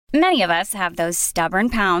Many of us have those stubborn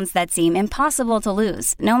pounds that seem impossible to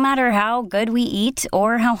lose, no matter how good we eat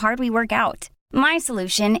or how hard we work out. My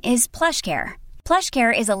solution is PlushCare.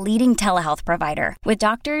 PlushCare is a leading telehealth provider with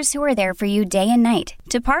doctors who are there for you day and night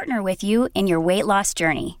to partner with you in your weight loss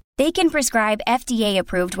journey. They can prescribe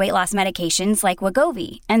FDA-approved weight loss medications like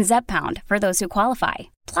Wegovy and Zepbound for those who qualify.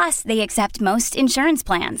 Plus, they accept most insurance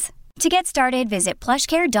plans. To get started, visit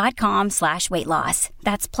plushcare.com/weightloss.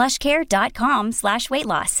 That's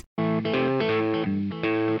plushcare.com/weightloss.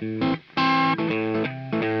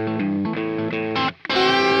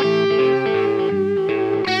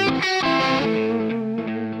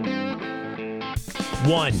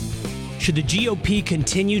 One, should the GOP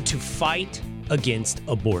continue to fight against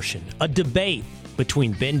abortion? A debate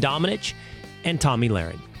between Ben Domenech and Tomi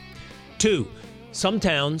Lahren. Two, some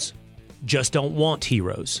towns just don't want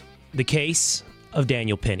heroes. The case of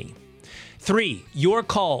Daniel Penny. Three, your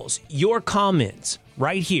calls, your comments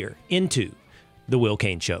right here into The Will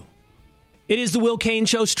Cain Show. It is The Will Cain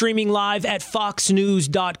Show, streaming live at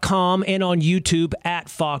foxnews.com and on YouTube at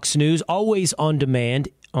Fox News, always on demand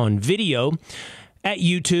on video at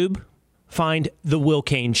YouTube. Find The Will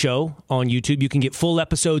Cain Show on YouTube. You can get full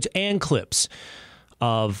episodes and clips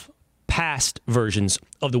of past versions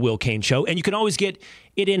of The Will Cain Show. And you can always get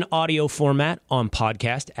it in audio format on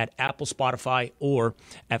podcast at Apple, Spotify, or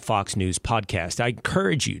at Fox News Podcast. I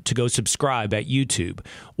encourage you to go subscribe at YouTube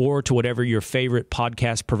or to whatever your favorite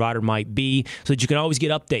podcast provider might be so that you can always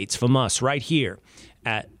get updates from us right here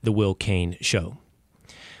at The Will Cain Show.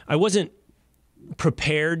 I wasn't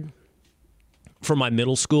prepared for my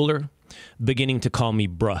middle schooler beginning to call me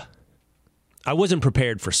bruh. I wasn't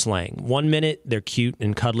prepared for slang. 1 minute, they're cute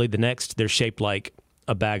and cuddly. The next, they're shaped like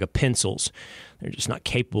a bag of pencils. They're just not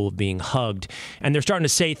capable of being hugged. And they're starting to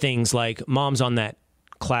say things like, Mom's on that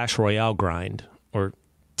Clash Royale grind, or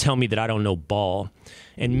tell me that I don't know ball,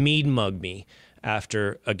 and mean mug me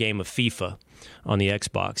after a game of FIFA on the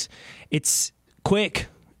Xbox. It's quick.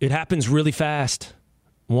 It happens really fast.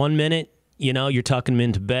 1 minute, you're tucking them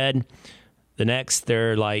into bed. The next,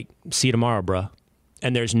 they're like, see you tomorrow, bruh.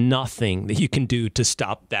 And there's nothing that you can do to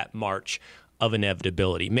stop that march of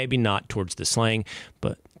inevitability. Maybe not towards the slang,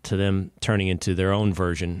 but to them turning into their own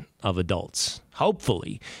version of adults,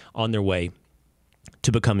 hopefully on their way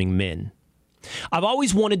to becoming men. I've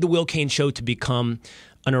always wanted the Will Cain Show to become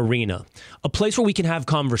an arena, a place where we can have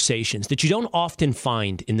conversations that you don't often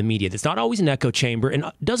find in the media. That's not always an echo chamber and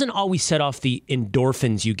doesn't always set off the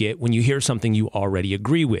endorphins you get when you hear something you already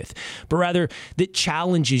agree with, but rather that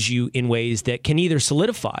challenges you in ways that can either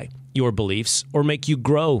solidify your beliefs or make you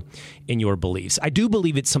grow in your beliefs. I do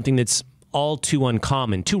believe it's something that's all too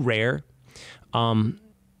uncommon, too rare in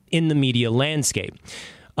the media landscape.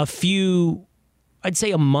 I'd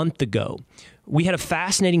say a month ago, we had a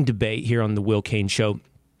fascinating debate here on the Will Cain Show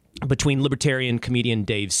between libertarian comedian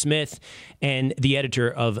Dave Smith and the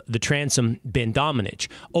editor of The Transom, Ben Domenech,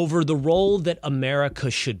 over the role that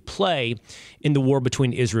America should play in the war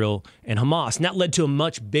between Israel and Hamas. And that led to a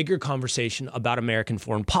much bigger conversation about American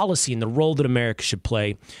foreign policy and the role that America should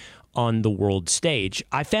play on the world stage.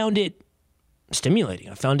 I found it stimulating.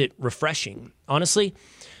 I found it refreshing. Honestly,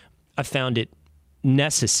 I found it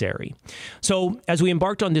necessary. So as we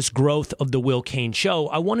embarked on this growth of the Will Cain Show,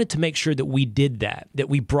 I wanted to make sure that we did that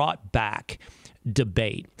we brought back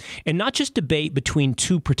debate. And not just debate between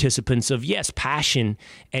two participants of, yes, passion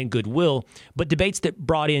and goodwill, but debates that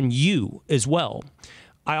brought in you as well.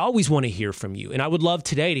 I always want to hear from you, and I would love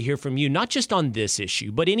today to hear from you, not just on this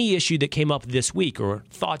issue, but any issue that came up this week or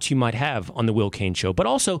thoughts you might have on the Will Cain Show, but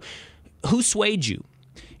also who swayed you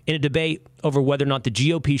in a debate over whether or not the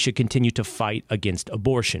GOP should continue to fight against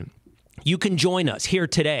abortion. You can join us here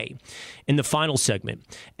today in the final segment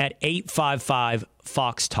at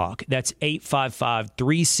 855-FOX-TALK. That's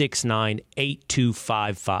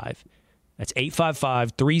 855-369-8255. That's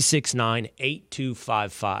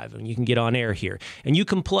 855-369-8255. And you can get on air here. And you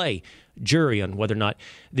can play jury on whether or not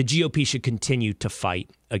the GOP should continue to fight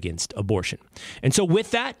against abortion. And so with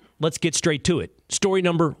that, let's get straight to it. Story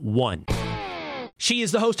number one. She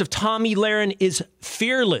is the host of Tomi Lahren is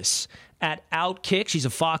Fearless at Outkick. She's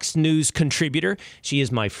a Fox News contributor. She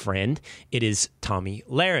is my friend. It is Tomi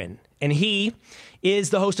Lahren. And he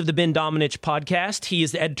is the host of the Ben Domenech podcast. He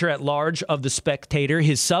is the editor-at-large of The Spectator.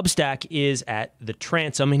 His Substack is at The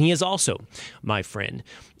Transom, and he is also my friend,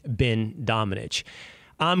 Ben Domenech.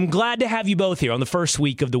 I'm glad to have you both here on the first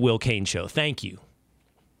week of the Will Cain Show. Thank you.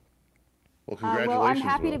 Well, congratulations. Well, I'm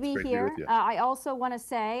happy to be here. I also want to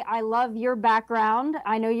say I love your background.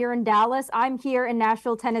 I know you're in Dallas. I'm here in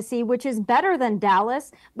Nashville, Tennessee, which is better than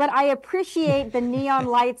Dallas, but I appreciate the neon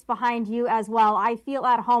lights behind you as well. I feel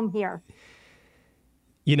at home here.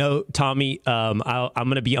 You know, Tommy, I'm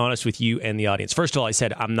going to be honest with you and the audience. First of all, I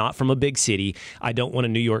said I'm not from a big city. I don't want a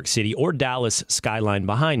New York City or Dallas skyline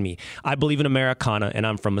behind me. I believe in Americana, and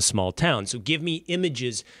I'm from a small town. So give me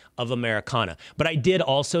images of Americana. But I did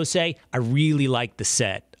also say I really like the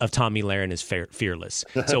set of Tomi Lahren as Fearless.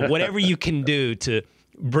 So whatever you can do to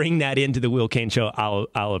bring that into the Will Cain Show,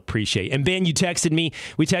 I'll appreciate. And Ben, you texted me.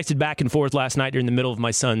 We texted back and forth last night during the middle of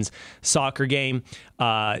my son's soccer game.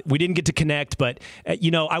 We didn't get to connect, but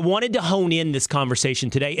I wanted to hone in this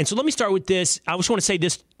conversation today. And so let me start with this. I just want to say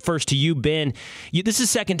this first to you, Ben. This is the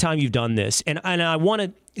second time you've done this, and I want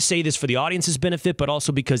to say this for the audience's benefit, but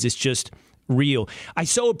also because it's just real. I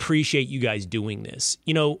so appreciate you guys doing this.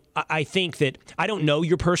 I think that I don't know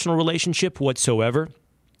your personal relationship whatsoever,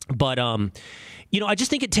 but I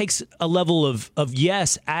just think it takes a level of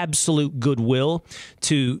yes, absolute goodwill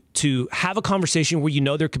to have a conversation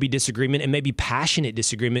where there could be disagreement and maybe passionate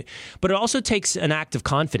disagreement, but it also takes an act of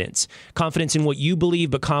confidence in what you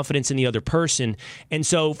believe, but confidence in the other person. And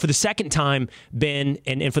so for the second time, Ben,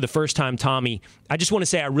 and for the first time, Tommy, I just want to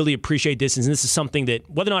say I really appreciate this, and this is something that,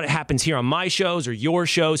 whether or not it happens here on my shows or your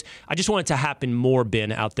shows, I just want it to happen more,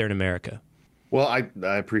 Ben, out there in America. Well, I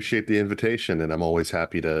appreciate the invitation, and I'm always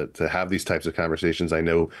happy to have these types of conversations. I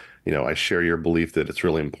know, I share your belief that it's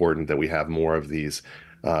really important that we have more of these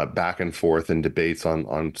back and forth and debates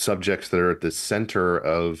on subjects that are at the center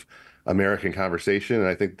of American conversation. And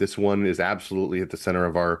I think this one is absolutely at the center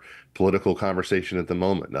of our political conversation at the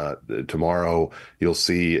moment. Tomorrow, you'll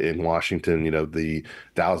see in Washington, the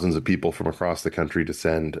thousands of people from across the country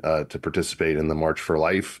descend to participate in the March for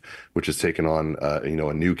Life, which has taken on, a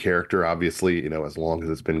new character, obviously, as long as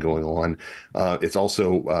it's been going on. It's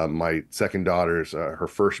also my second daughter's, her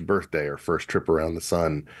first birthday, her first trip around the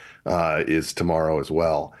sun is tomorrow as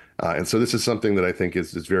well. And so this is something that I think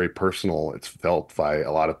is very personal. It's felt by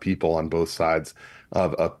a lot of people on both sides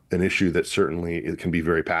of an issue that certainly it can be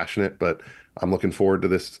very passionate, but I'm looking forward to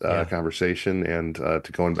this conversation and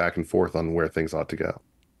to going back and forth on where things ought to go.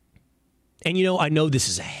 And, I know this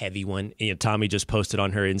is a heavy one. Tomi just posted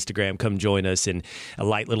on her Instagram, come join us, in a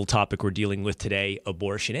light little topic we're dealing with today,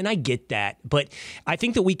 abortion. And I get that. But I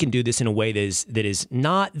think that we can do this in a way that is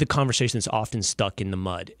not the conversation that's often stuck in the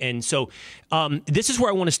mud. And so this is where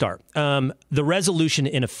I want to start. The resolution,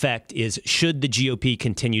 in effect, is should the GOP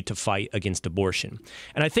continue to fight against abortion?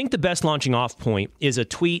 And I think the best launching off point is a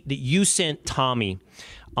tweet that you sent Tomi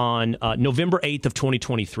on November 8th of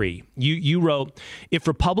 2023. You wrote, if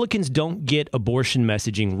Republicans don't get abortion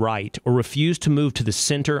messaging right or refuse to move to the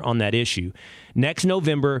center on that issue, next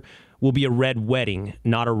November will be a red wedding,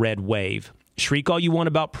 not a red wave. Shriek all you want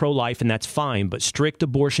about pro-life, and that's fine, but strict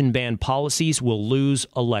abortion ban policies will lose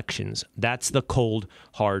elections. That's the cold,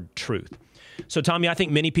 hard truth. So, Tomi, I think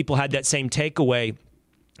many people had that same takeaway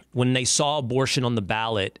when they saw abortion on the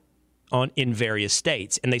ballot in various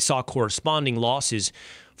states, and they saw corresponding losses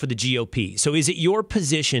for the GOP. So is it your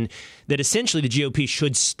position that essentially the GOP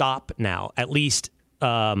should stop now, at least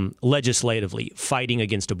legislatively, fighting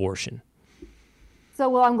against abortion? So,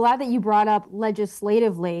 well, I'm glad that you brought up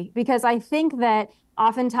legislatively, because I think that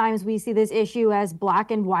oftentimes we see this issue as black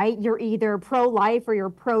and white. You're either pro-life or you're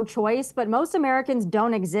pro-choice, but most Americans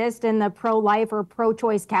don't exist in the pro-life or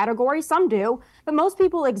pro-choice category. Some do, but most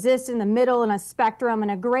people exist in the middle, in a spectrum, in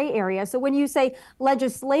a gray area. So when you say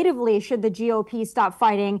legislatively, should the GOP stop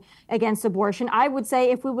fighting against abortion? I would say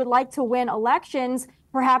if we would like to win elections,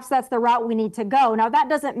 perhaps that's the route we need to go. Now, that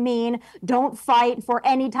doesn't mean don't fight for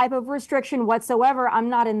any type of restriction whatsoever. I'm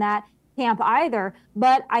not in that camp either,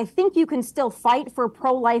 but I think you can still fight for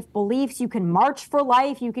pro-life beliefs. You can march for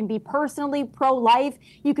life. You can be personally pro-life.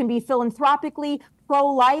 You can be philanthropically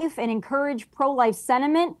pro-life and encourage pro-life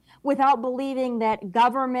sentiment without believing that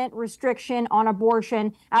government restriction on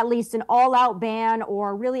abortion, at least an all-out ban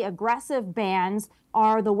or really aggressive bans,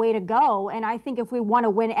 are the way to go. And I think if we want to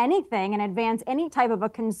win anything and advance any type of a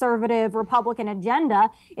conservative Republican agenda,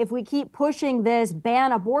 if we keep pushing this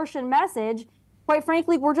ban abortion message, quite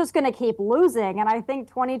frankly, we're just going to keep losing. And I think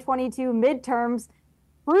 2022 midterms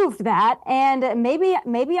proved that. And maybe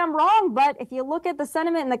I'm wrong, but if you look at the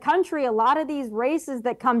sentiment in the country, a lot of these races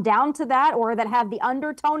that come down to that or that have the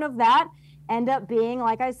undertone of that end up being,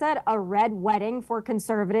 like I said, a red wedding for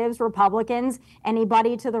conservatives, Republicans,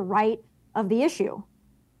 anybody to the right of the issue.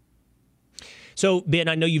 So, Ben,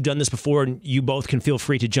 I know you've done this before, and you both can feel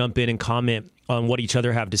free to jump in and comment on what each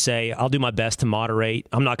other have to say. I'll do my best to moderate.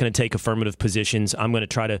 I'm not going to take affirmative positions. I'm going to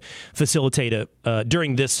try to facilitate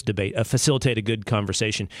during this debate, facilitate a good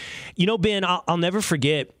conversation. Ben, I'll never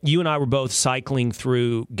forget, you and I were both cycling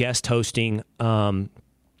through guest hosting.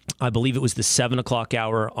 I believe it was the 7 o'clock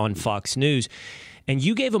hour on Fox News. And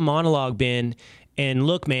you gave a monologue, Ben, And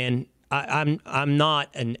look, man, I'm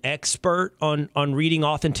not an expert on reading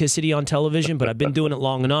authenticity on television, but I've been doing it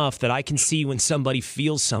long enough that I can see when somebody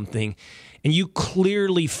feels something. And you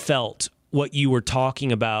clearly felt what you were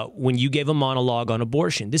talking about when you gave a monologue on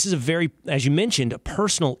abortion. This is a very, as you mentioned, a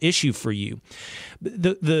personal issue for you.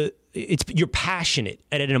 You're passionate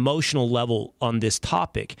at an emotional level on this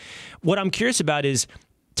topic. What I'm curious about is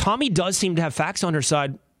Tomi does seem to have facts on her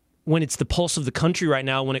side when it's the pulse of the country right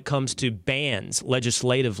now when it comes to bans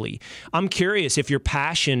legislatively. I'm curious if your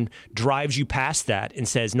passion drives you past that and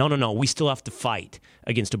says, no, we still have to fight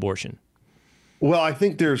against abortion. Well, I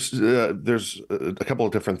think there's a couple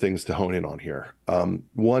of different things to hone in on here.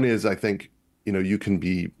 One is, I think, you can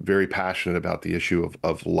be very passionate about the issue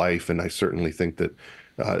of life. And I certainly think that,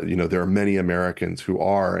 there are many Americans who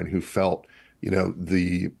are and who felt,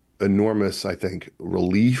 the enormous, I think,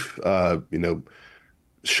 relief,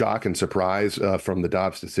 shock and surprise from the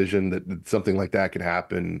Dobbs decision that something like that could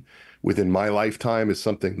happen within my lifetime is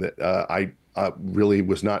something that I really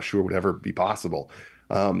was not sure would ever be possible.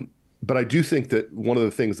 But I do think that one of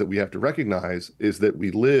the things that we have to recognize is that we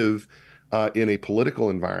live in a political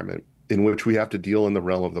environment in which we have to deal in the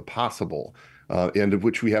realm of the possible and of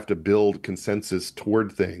which we have to build consensus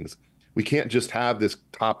toward things. We can't just have this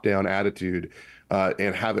top-down attitude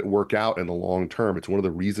and have it work out in the long term. It's one of the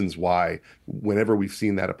reasons why whenever we've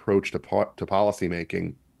seen that approach to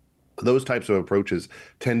policymaking, those types of approaches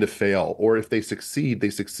tend to fail. Or if they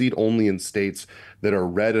succeed only in states that are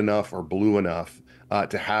red enough or blue enough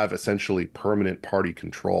to have essentially permanent party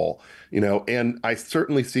control, and I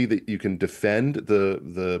certainly see that you can defend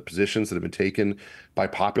the positions that have been taken by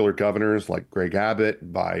popular governors like Greg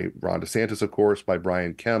Abbott, by Ron DeSantis, of course, by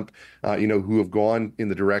Brian Kemp, who have gone in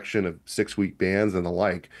the direction of 6-week bans and the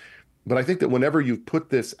like. But I think that whenever you put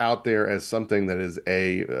this out there as something that is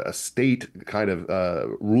a state kind of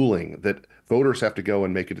ruling that voters have to go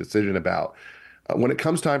and make a decision about, when it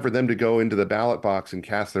comes time for them to go into the ballot box and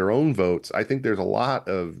cast their own votes, I think there's a lot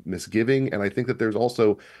of misgiving, and I think that there's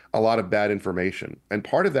also a lot of bad information. And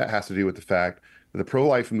part of that has to do with the fact that the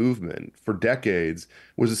pro-life movement for decades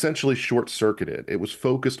was essentially short-circuited. It was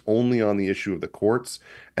focused only on the issue of the courts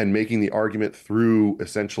and making the argument through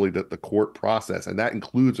essentially the court process. And that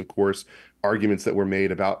includes, of course, arguments that were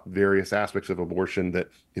made about various aspects of abortion that,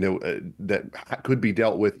 that could be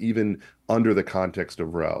dealt with even under the context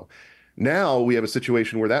of Roe. Now we have a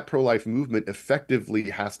situation where that pro-life movement effectively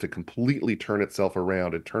has to completely turn itself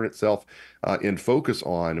around and turn itself and focus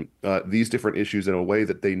on these different issues in a way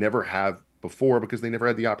that they never have before because they never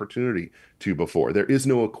had the opportunity to before. There is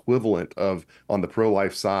no equivalent of, on the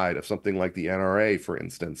pro-life side, of something like the NRA, for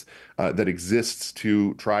instance, that exists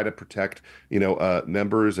to try to protect,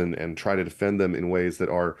 members and try to defend them in ways that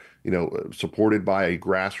are, supported by a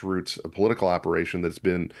grassroots political operation that's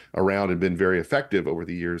been around and been very effective over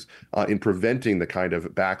the years in preventing the kind of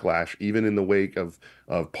backlash, even in the wake of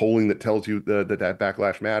polling that tells you that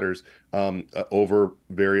backlash matters over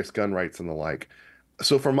various gun rights and the like.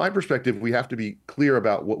 So from my perspective, we have to be clear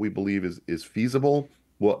about what we believe is feasible,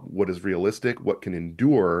 what is realistic, what can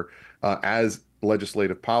endure as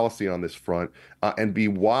legislative policy on this front, and be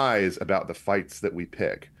wise about the fights that we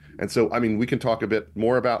pick. And so, I mean, we can talk a bit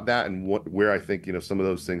more about that and where I think, some of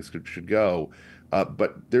those things should go.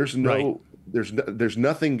 But there's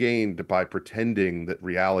nothing gained by pretending that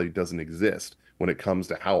reality doesn't exist when it comes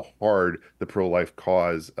to how hard the pro-life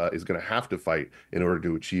cause is going to have to fight in order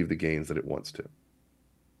to achieve the gains that it wants to.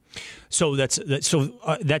 So that's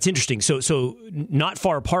interesting. So not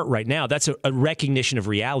far apart right now. That's a recognition of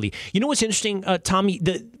reality. You know what's interesting, Tomi?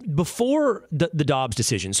 Before the Dobbs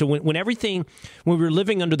decision, so when we were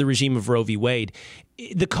living under the regime of Roe v. Wade,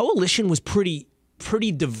 the coalition was pretty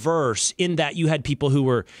diverse in that you had people who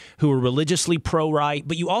were religiously pro-right,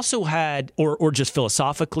 but you also had, or just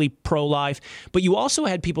philosophically pro-life, but you also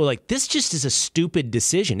had people like, this just is a stupid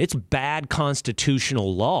decision. It's bad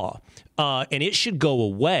constitutional law, and it should go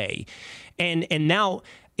away. And now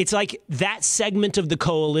it's like that segment of the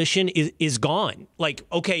coalition is gone. Like,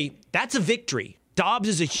 okay, that's a victory. Dobbs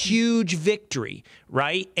is a huge victory,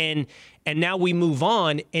 right? And now we move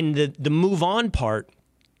on, and the move on part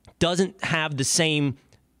doesn't have the same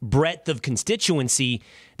breadth of constituency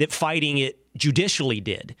that fighting it judicially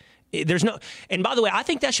did. There's no, and by the way, I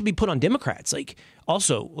think that should be put on Democrats.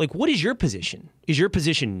 What is your position? Is your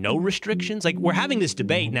position no restrictions? Like, we're having this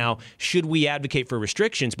debate now, should we advocate for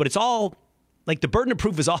restrictions? But it's all, like, the burden of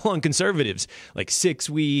proof is all on conservatives, like 6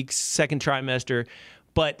 weeks, second trimester.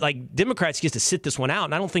 But, like, Democrats get to sit this one out,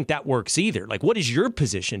 and I don't think that works either. Like, what is your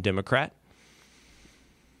position, Democrat?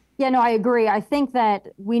 Yeah, no, I agree. I think that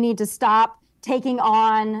we need to stop taking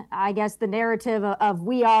on, I guess, the narrative of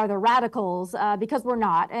we are the radicals, because we're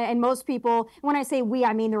not. And most people, when I say we,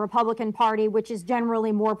 I mean the Republican Party, which is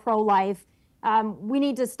generally more pro-life. We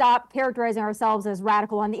need to stop characterizing ourselves as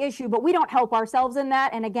radical on the issue, but we don't help ourselves in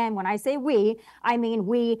that. And again, when I say we, I mean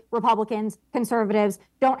we Republicans, conservatives,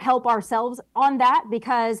 don't help ourselves on that,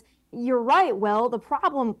 because you're right, Will. The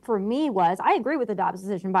problem for me was, I agree with the Dobbs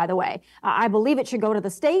decision, by the way. I believe it should go to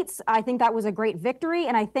the states. I think that was a great victory.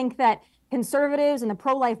 And I think that conservatives and the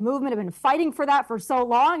pro-life movement have been fighting for that for so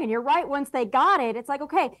long. And you're right, once they got it, it's like,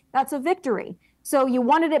 okay, that's a victory. So you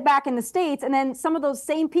wanted it back in the states, and then some of those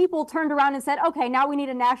same people turned around and said, okay, now we need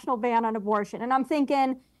a national ban on abortion. And I'm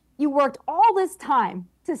thinking, you worked all this time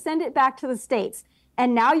to send it back to the states,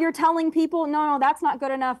 and now you're telling people, no, that's not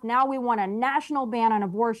good enough. Now we want a national ban on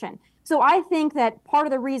abortion. So I think that part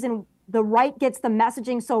of the reason the right gets the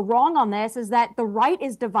messaging so wrong on this is that the right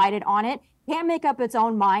is divided on it, can't make up its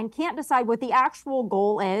own mind, can't decide what the actual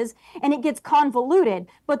goal is, and it gets convoluted.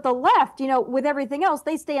 But the left, with everything else,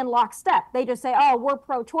 they stay in lockstep. They just say, oh, we're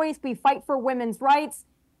pro-choice, we fight for women's rights,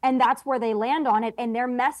 and that's where they land on it, and their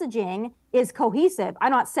messaging is cohesive.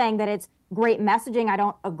 I'm not saying that it's great messaging, I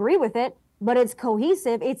don't agree with it, but it's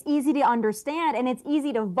cohesive, it's easy to understand, and it's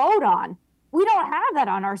easy to vote on. We don't have that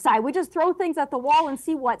on our side. We just throw things at the wall and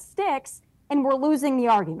see what sticks, and we're losing the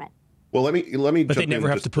argument. Well, let me. But they never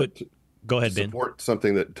have to put. Go ahead, Ben. Support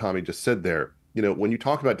something that Tomi just said there. When you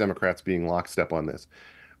talk about Democrats being lockstep on this,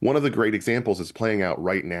 one of the great examples is playing out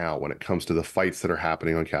right now when it comes to the fights that are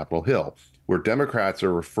happening on Capitol Hill, where Democrats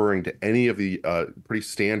are referring to any of the pretty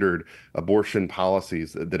standard abortion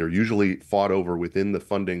policies that are usually fought over within the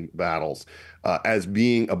funding battles as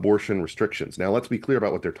being abortion restrictions. Now, let's be clear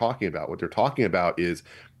about what they're talking about. What they're talking about is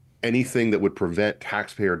anything that would prevent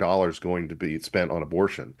taxpayer dollars going to be spent on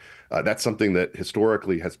abortion. That's something that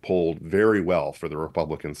historically has polled very well for the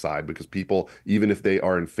Republican side, because people, even if they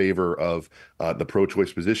are in favor of the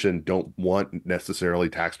pro-choice position, don't want necessarily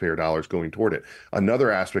taxpayer dollars going toward it.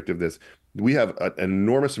 Another aspect of this, we have an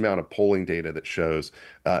enormous amount of polling data that shows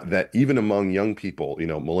that even among young people,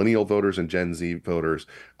 millennial voters and Gen Z voters,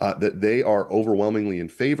 that they are overwhelmingly in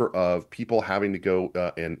favor of people having to go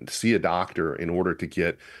and see a doctor in order to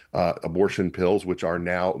get abortion pills, which are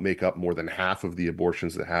now make up more than half of the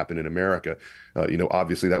abortions that happen in America.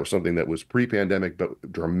 Obviously that was something that was pre-pandemic, but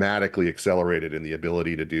dramatically accelerated in the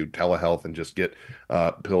ability to do telehealth and just get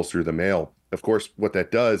pills through the mail. Of course, what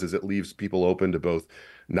that does is it leaves people open to both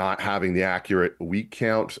not having the accurate week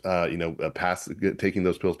count, taking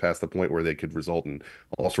those pills past the point where they could result in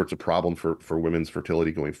all sorts of problems for women's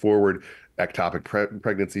fertility going forward, ectopic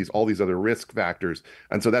pregnancies, all these other risk factors.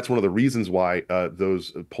 And so that's one of the reasons why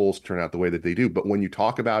those polls turn out the way that they do. But when you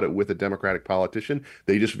talk about it with a Democratic politician,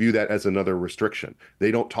 they just view that as another restriction.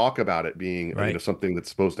 They don't talk about it being something that's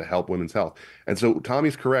supposed to help women's health. And so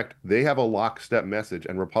Tommy's correct. They have a lockstep message,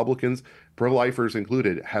 and Republicans, pro-lifers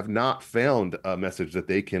included, have not found a message that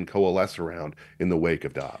they can coalesce around in the wake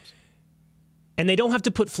of Dobbs. And they don't have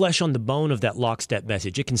to put flesh on the bone of that lockstep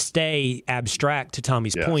message. It can stay abstract, to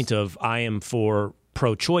Tommy's point of, I am for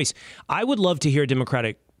pro-choice. I would love to hear a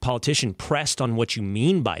Democratic politician pressed on what you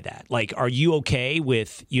mean by that. Like, are you okay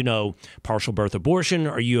with, partial birth abortion?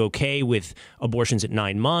 Are you okay with abortions at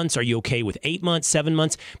 9 months? Are you okay with 8 months, 7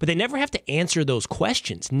 months? But they never have to answer those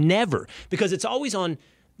questions. Never. Because it's always on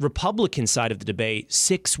Republican side of the debate,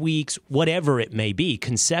 6 weeks, whatever it may be,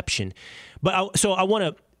 conception. But I want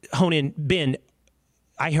to hone in. Ben,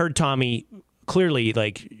 I heard Tomi clearly,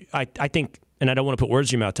 I think, and I don't want to put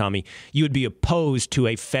words in your mouth, Tomi, you would be opposed to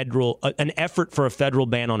an effort for a federal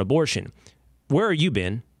ban on abortion. Where are you,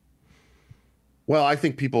 Ben? Well, I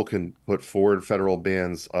think people can put forward federal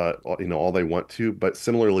bans, all they want to. But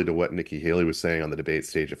similarly to what Nikki Haley was saying on the debate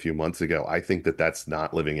stage a few months ago, I think that that's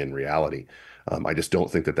not living in reality. I just don't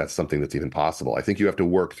think that that's something that's even possible. I think you have to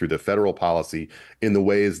work through the federal policy in the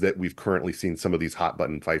ways that we've currently seen some of these hot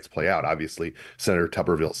button fights play out. Obviously, Senator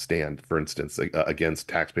Tuberville's stand, for instance, against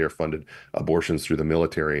taxpayer funded abortions through the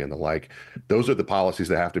military and the like. Those are the policies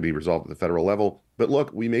that have to be resolved at the federal level. But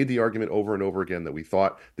look, we made the argument over and over again that we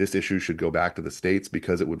thought this issue should go back to the states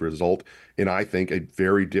because it would result in, I think, a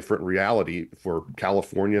very different reality for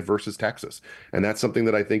California versus Texas. And that's something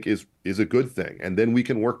that I think is a good thing. And then we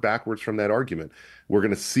can work backwards from that argument. We're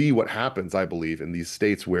going to see what happens, I believe, in these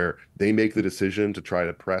states where they make the decision to try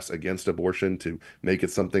to press against abortion, to make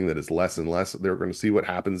it something that is less and less. They're going to see what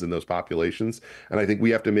happens in those populations. And I think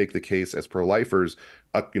we have to make the case as pro-lifers,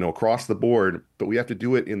 across the board, but we have to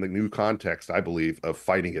do it in the new context, I believe, of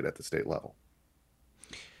fighting it at the state level.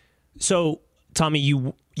 So, Tomi,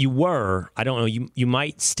 you were, I don't know, you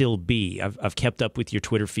might still be, I've kept up with your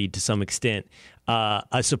Twitter feed to some extent,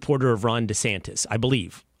 a supporter of Ron DeSantis, I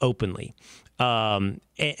believe, openly. And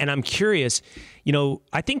I'm curious,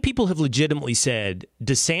 I think people have legitimately said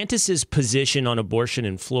DeSantis's position on abortion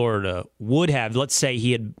in Florida would have, let's say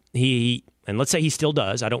and let's say he still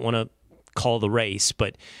does, I don't want to call the race,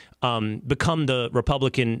 but become the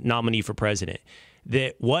Republican nominee for president,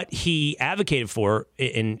 that what he advocated for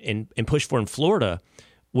and pushed for in Florida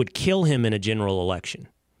would kill him in a general election.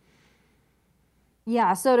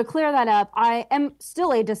 Yeah, so to clear that up, I am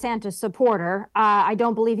still a DeSantis supporter. I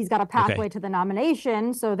don't believe he's got a pathway to the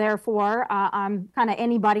nomination, so therefore I'm kind of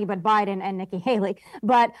anybody but Biden and Nikki Haley.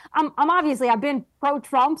 But I've been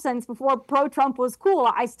pro-Trump since before pro-Trump was cool.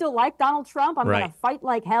 I still like Donald Trump. I'm going to fight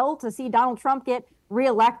like hell to see Donald Trump get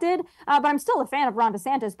reelected, but I'm still a fan of Ron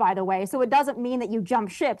DeSantis, by the way. So it doesn't mean that you jump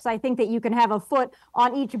ships. I think that you can have a foot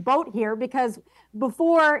on each boat here, because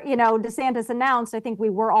before, DeSantis announced, I think we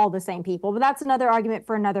were all the same people, but that's another argument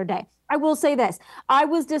for another day. I will say this. I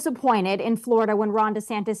was disappointed in Florida when Ron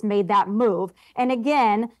DeSantis made that move. And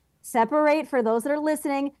again, separate, for those that are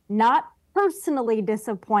listening, not personally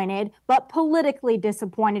disappointed, but politically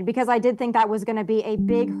disappointed, because I did think that was going to be a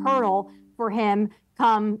big hurdle for him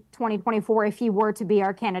come 2024 if he were to be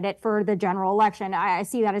our candidate for the general election. I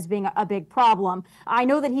see that as being a big problem. I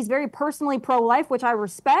know that he's very personally pro-life, which I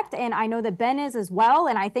respect, and I know that Ben is as well,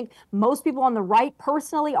 and I think most people on the right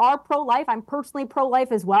personally are pro-life. I'm personally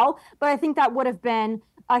pro-life as well, but I think that would have been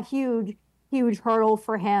a huge hurdle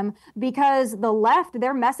for him, because the left,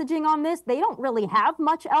 their messaging on this, they don't really have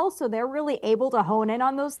much else, so they're really able to hone in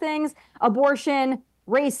on those things. Abortion,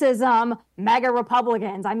 racism, MAGA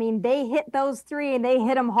Republicans. I mean, they hit those three and they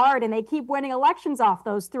hit them hard, and they keep winning elections off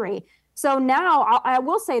those three. So now I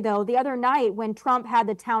will say, though, the other night when Trump had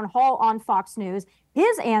the town hall on Fox News,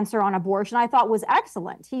 his answer on abortion I thought was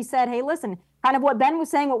excellent. He said, hey, listen, kind of what Ben was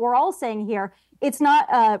saying, what we're all saying here, it's not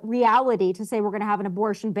a reality to say we're going to have an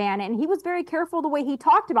abortion ban. And he was very careful the way he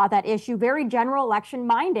talked about that issue, very general election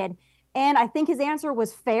minded. And I think his answer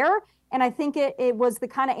was fair. And I think it was the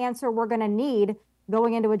kind of answer we're going to need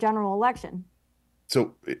going into a general election.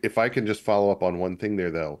 So if I can just follow up on one thing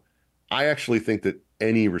there, though, I actually think that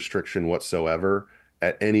any restriction whatsoever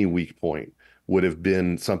at any weak point would have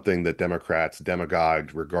been something that Democrats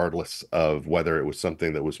demagogued, regardless of whether it was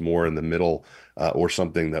something that was more in the middle or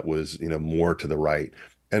something that was, more to the right.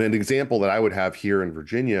 And an example that I would have here in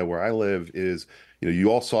Virginia, where I live, is,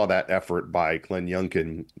 you all saw that effort by Glenn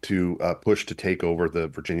Youngkin to push to take over the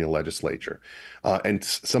Virginia legislature. And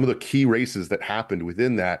some of the key races that happened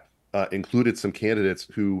within that included some candidates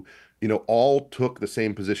who, all took the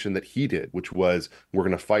same position that he did, which was, we're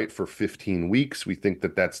going to fight for 15 weeks. We think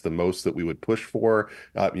that that's the most that we would push for.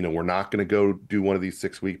 We're not going to go do one of these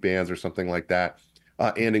 6-week bans or something like that.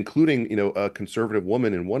 And including, a conservative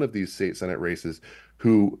woman in one of these state Senate races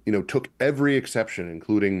who, took every exception,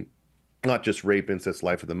 including not just rape, incest,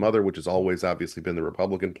 life of the mother, which has always obviously been the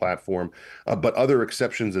Republican platform, but other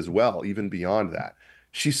exceptions as well, even beyond that.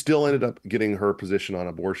 She still ended up getting her position on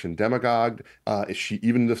abortion demagogued,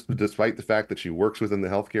 despite the fact that she works within the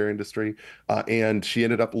healthcare industry, and she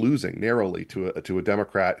ended up losing narrowly to a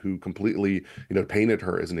Democrat who completely, painted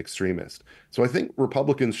her as an extremist. So I think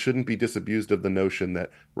Republicans shouldn't be disabused of the notion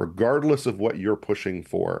that regardless of what you're pushing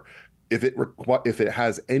for, if it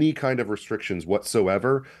has any kind of restrictions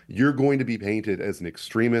whatsoever, you're going to be painted as an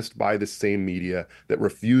extremist by the same media that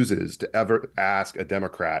refuses to ever ask a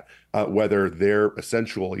Democrat whether they're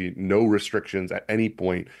essentially no restrictions at any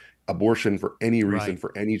point, abortion for any reason,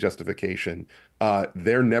 for any justification.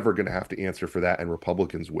 They're never going to have to answer for that, and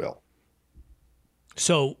Republicans will.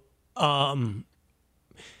 So, Tom,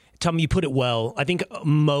 you put it well. I think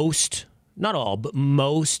most, not all, but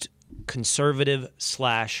most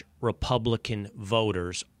conservative/Republican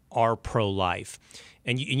voters are pro-life.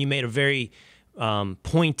 And you made a very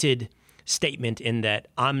pointed statement in that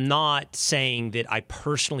I'm not saying that I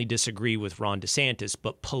personally disagree with Ron DeSantis,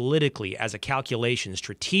 but politically, as a calculation,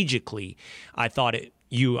 strategically, I thought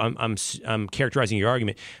I'm characterizing your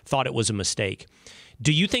argument, thought it was a mistake.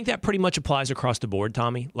 Do you think that pretty much applies across the board,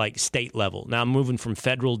 Tommy, like state level? Now I'm moving from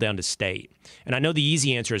federal down to state. And I know the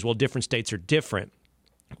easy answer is, well, different states are different.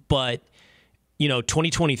 But,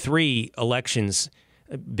 2023 elections,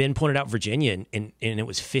 Ben pointed out Virginia, and it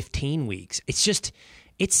was 15 weeks. It's just,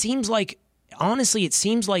 it seems like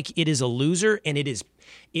it is a loser, and it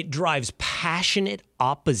drives passionate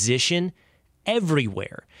opposition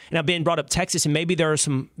everywhere. Now, Ben brought up Texas, and maybe there are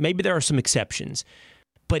some exceptions,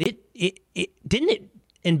 but it didn't.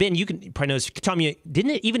 And Ben, you can probably know this. Tommy,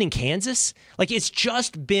 didn't it even in Kansas? Like, it's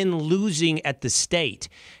just been losing at the state.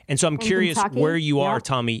 And so I'm curious where you are,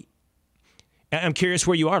 Tommy. I'm curious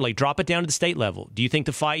where you are. Like, drop it down to the state level. Do you think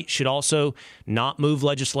the fight should also not move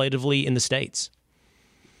legislatively in the states?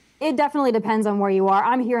 It definitely depends on where you are.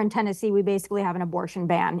 I'm here in Tennessee. We basically have an abortion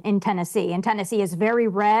ban in Tennessee. And Tennessee is very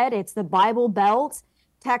red. It's the Bible Belt.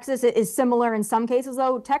 Texas is similar in some cases,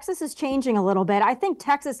 though. Texas is changing a little bit. I think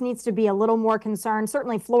Texas needs to be a little more concerned.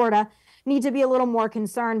 Certainly Florida needs to be a little more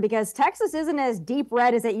concerned because Texas isn't as deep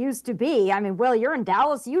red as it used to be. I mean, Will, you're in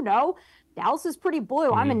Dallas, you know. Dallas is pretty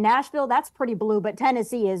blue. I'm in Nashville. That's pretty blue, but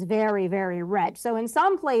Tennessee is very, very red. So in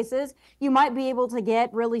some places, you might be able to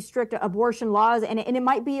get really strict abortion laws, and it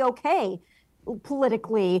might be okay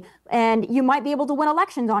politically, and you might be able to win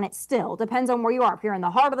elections on it still. Depends on where you are. If you're in the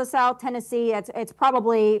heart of the South, Tennessee, it's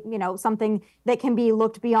probably, something that can be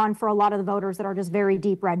looked beyond for a lot of the voters that are just very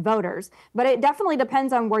deep red voters. But it definitely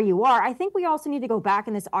depends on where you are. I think we also need to go back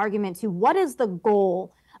in this argument to what is the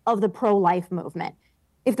goal of the pro-life movement?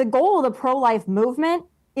 If the goal of the pro-life movement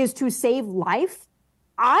is to save life,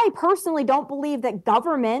 I personally don't believe that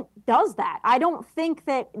government does that. I don't think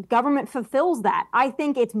that government fulfills that. I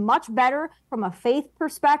think it's much better from a faith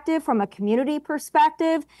perspective, from a community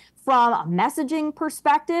perspective, from a messaging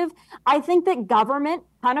perspective. I think that government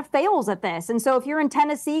kind of fails at this. And so if you're in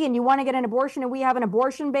Tennessee and you want to get an abortion and we have an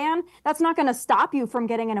abortion ban, that's not going to stop you from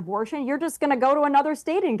getting an abortion. You're just going to go to another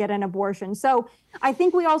state and get an abortion. So I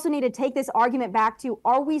think we also need to take this argument back to,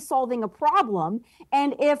 are we solving a problem?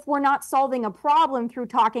 And if we're not solving a problem through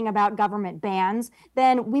talking about government bans,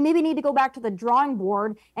 then we maybe need to go back to the drawing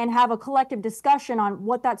board and have a collective discussion on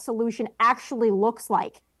what that solution actually looks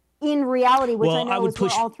like in reality, which I know is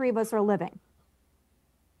where all three of us are living.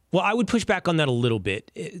 Well, I would push back on that a little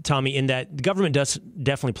bit, Tomi, in that the government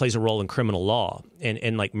definitely plays a role in criminal law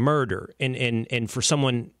and like murder. And for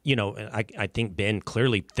someone, I think Ben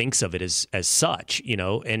clearly thinks of it as such,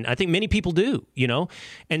 and I think many people do,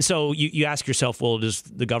 And so you ask yourself, well, does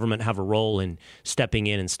the government have a role in stepping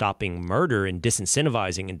in and stopping murder and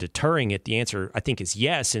disincentivizing and deterring it? The answer, I think, is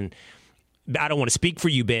yes. And I don't want to speak for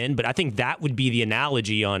you, Ben, but I think that would be the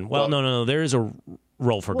analogy on, no, there is a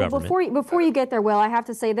role for government. Before you get there, Will, I have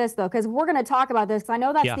to say this, though, because we're going to talk about this. I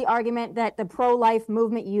know that's the argument that the pro-life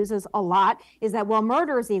movement uses a lot, is that,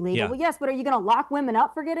 murder is illegal. Yeah. Well, yes, but are you going to lock women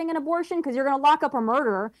up for getting an abortion? Because you're going to lock up a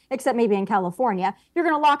murderer, except maybe in California. You're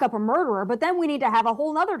going to lock up a murderer, but then we need to have a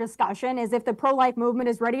whole other discussion is if the pro-life movement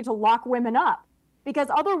is ready to lock women up. Because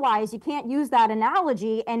otherwise, you can't use that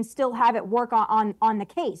analogy and still have it work on the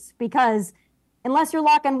case. Because unless you're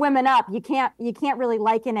locking women up, you can't really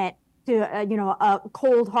liken it to a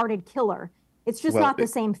cold-hearted killer. It's just not the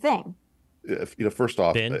same thing. First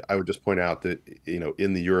off, Ben? I would just point out that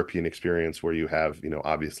in the European experience, where you have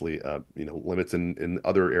obviously limits in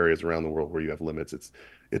other areas around the world where you have limits,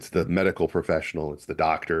 it's the medical professional, it's the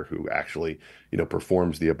doctor who actually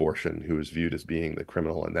performs the abortion who is viewed as being the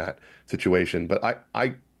criminal in that situation. But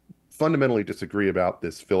I fundamentally disagree about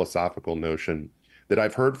this philosophical notion that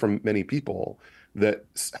I've heard from many people that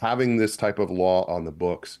having this type of law on the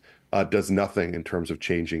books does nothing in terms of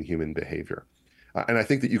changing human behavior. And I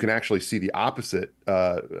think that you can actually see the opposite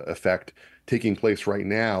effect taking place right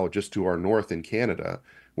now just to our north in Canada,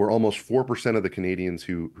 where almost 4% of the Canadians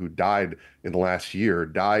who died in the last year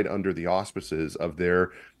died under the auspices of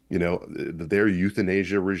their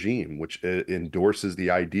euthanasia regime, which endorses the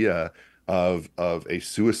idea of a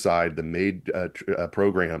suicide, the MAID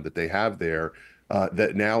program that they have there,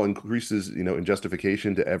 that now increases, in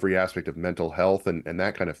justification to every aspect of mental health and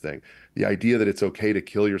that kind of thing. The idea that it's okay to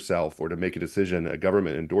kill yourself or to make a decision, a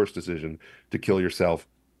government-endorsed decision to kill yourself,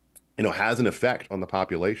 has an effect on the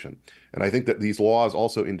population. And I think that these laws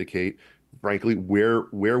also indicate, frankly, where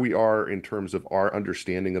we are in terms of our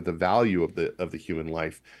understanding of the value of the human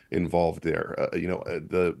life involved there.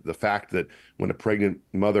 The fact that when a pregnant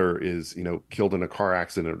mother is killed in a car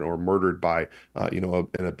accident or murdered by an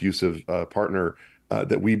abusive partner,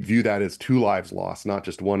 that we view that as two lives lost, not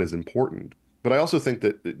just one, is important. But I also think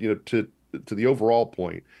that to the overall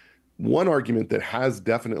point, one argument that has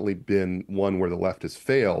definitely been one where the left has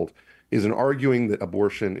failed is in arguing that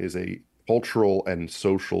abortion is a cultural and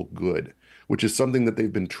social good, which is something that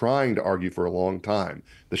they've been trying to argue for a long time.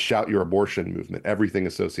 The Shout Your Abortion movement, everything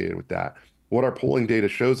associated with that. What our polling data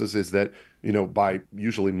shows us is that, by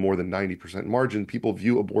usually more than 90% margin, people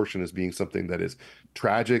view abortion as being something that is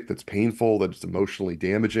tragic, that's painful, that's emotionally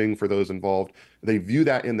damaging for those involved. They view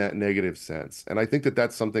that in that negative sense. And I think that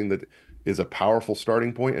that's something that is a powerful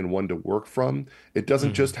starting point and one to work from. It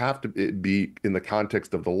doesn't just have to be in the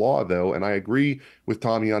context of the law, though. And I agree with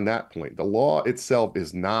Tomi on that point. The law itself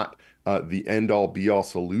is not the end-all be-all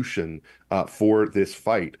solution for this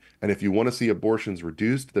fight. And if you want to see abortions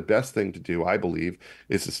reduced, the best thing to do, I believe,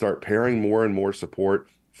 is to start pairing more and more support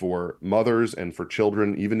for mothers and for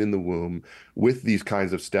children, even in the womb, with these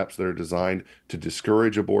kinds of steps that are designed to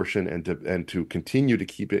discourage abortion and to continue to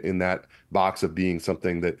keep it in that box of being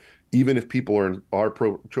something that, even if people are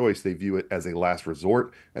pro-choice, they view it as a last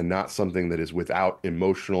resort and not something that is without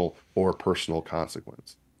emotional or personal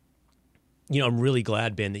consequence. I'm really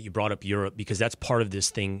glad, Ben, that you brought up Europe, because that's part of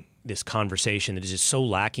this conversation that is just so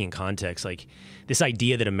lacking in context. Like this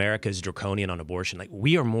idea that America is draconian on abortion. Like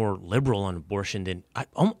we are more liberal on abortion than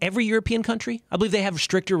every European country. I believe they have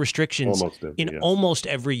stricter restrictions almost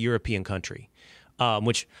every European country.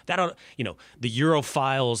 Which the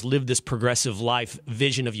Europhiles live this progressive life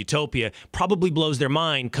vision of utopia probably blows their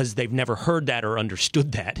mind because they've never heard that or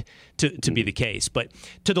understood that to be the case. But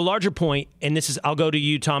to the larger point, and I'll go to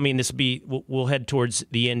you, Tommy, and we'll head towards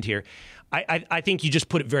the end here. I think you just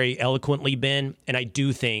put it very eloquently, Ben, and I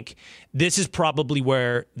do think this is probably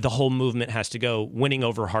where the whole movement has to go, winning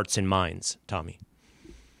over hearts and minds, Tommy.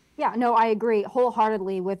 Yeah, no, I agree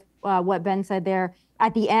wholeheartedly with what Ben said there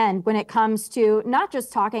at the end, when it comes to not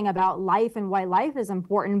just talking about life and why life is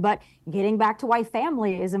important, but getting back to why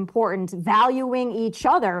family is important, valuing each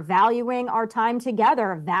other, valuing our time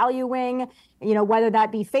together, valuing, whether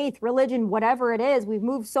that be faith, religion, whatever it is. We've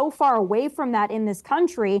moved so far away from that in this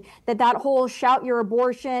country that whole shout your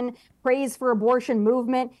abortion, praise for abortion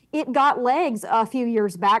movement, it got legs a few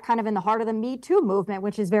years back, kind of in the heart of the Me Too movement,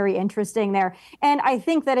 which is very interesting there. And I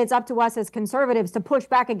think that it's up to us as conservatives to push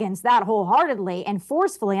back against that wholeheartedly and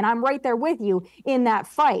forcefully. And I'm right there with you in that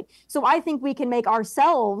fight. So I think we can make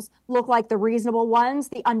ourselves look like the reasonable ones,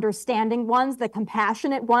 the understanding ones, the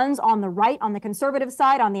compassionate ones on the right, on the conservative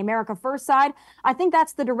side, on the America First side. I think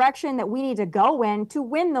that's the direction that we need to go in to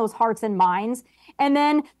win those hearts and minds. And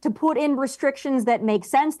then to put in restrictions that make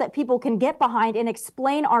sense, that people can get behind and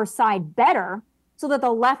explain our side better so that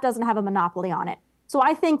the left doesn't have a monopoly on it. So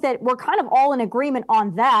I think that we're kind of all in agreement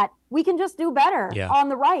on that. We can just do better on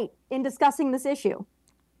the right in discussing this issue.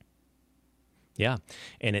 Yeah.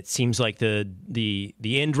 And it seems like the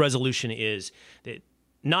end resolution is that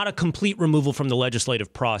not a complete removal from the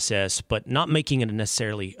legislative process, but not making it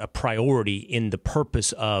necessarily a priority in the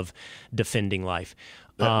purpose of defending life.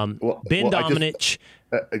 Domenech.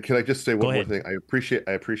 Can I just say one more thing? I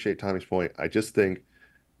appreciate Tommy's point. I just think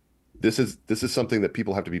this is something that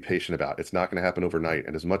people have to be patient about. It's not going to happen overnight.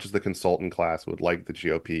 And as much as the consultant class would like the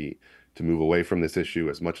GOP to move away from this issue,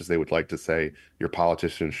 as much as they would like to say your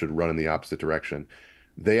politicians should run in the opposite direction,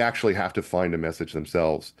 they actually have to find a message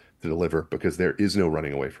themselves to deliver, because there is no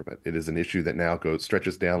running away from it. It is an issue that now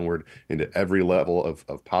stretches downward into every level of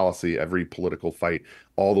policy, every political fight,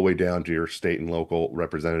 all the way down to your state and local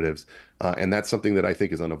representatives. And that's something that I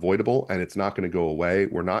think is unavoidable, and it's not going to go away.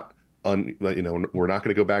 We're not going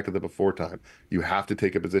to go back to the before time. You have to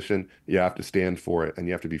take a position, you have to stand for it, and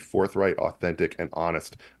you have to be forthright, authentic, and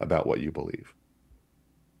honest about what you believe.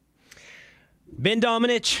 Ben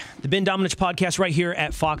Domenech, the Ben Domenech podcast right here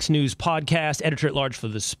at Fox News Podcast, editor-at-large for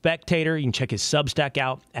The Spectator. You can check his Substack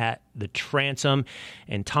out at The Transom.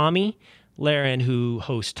 And Tomi Lahren, who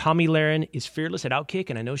hosts Tomi Lahren is Fearless at Outkick,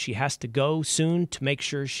 and I know she has to go soon to make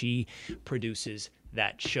sure she produces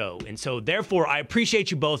that show. And so, therefore, I appreciate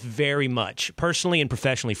you both very much, personally and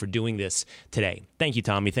professionally, for doing this today. Thank you,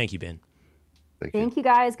 Tomi. Thank you, Ben. Thank you,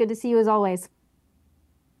 guys. Good to see you as always.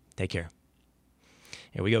 Take care.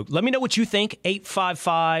 Here we go. Let me know what you think.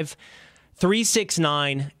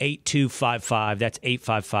 855-369-8255. That's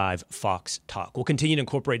 855-FOX-TALK. We'll continue to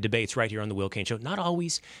incorporate debates right here on The Will Cain Show. Not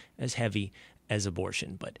always as heavy as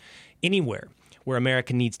abortion, but anywhere where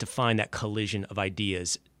America needs to find that collision of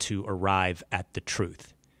ideas to arrive at the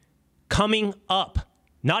truth. Coming up,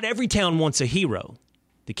 not every town wants a hero.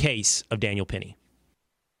 The case of Daniel Penny.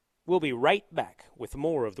 We'll be right back with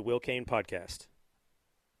more of The Will Cain Podcast.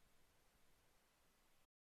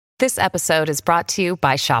 This episode is brought to you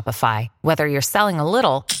by Shopify. Whether you're selling a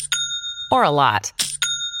little or a lot,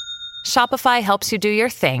 Shopify helps you do your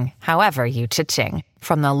thing, however you cha-ching.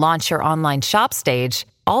 From the launch your online shop stage,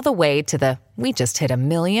 all the way to the we just hit 1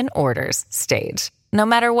 million orders stage. No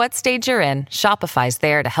matter what stage you're in, Shopify's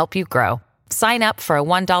there to help you grow. Sign up for a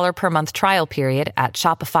 $1 per month trial period at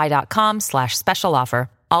shopify.com/special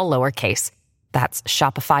offer, all lowercase. That's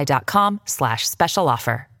shopify.com/special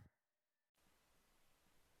offer.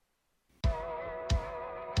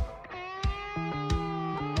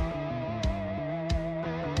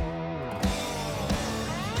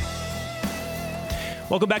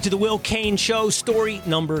 Welcome back to the Will Cain Show, story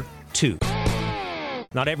number 2.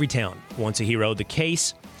 Not every town wants a hero. The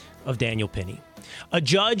case of Daniel Penny. A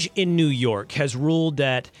judge in New York has ruled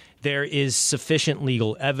that there is sufficient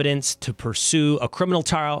legal evidence to pursue a criminal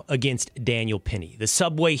trial against Daniel Penny, the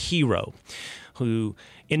Subway hero who,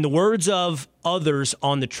 in the words of others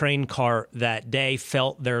on the train car that day,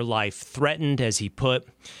 felt their life threatened as he put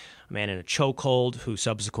a man in a chokehold who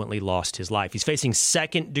subsequently lost his life. He's facing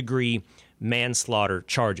second-degree manslaughter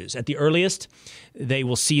charges. At the earliest, they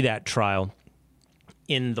will see that trial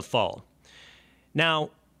in the fall. Now,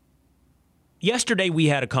 yesterday we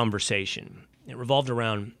had a conversation. It revolved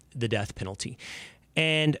around the death penalty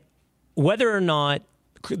and whether or not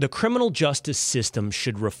the criminal justice system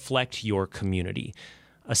should reflect your community,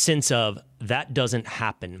 a sense of that doesn't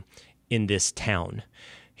happen in this town.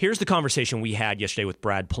 Here's the conversation we had yesterday with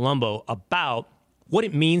Brad Palumbo about what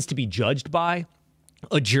it means to be judged by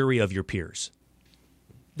a jury of your peers.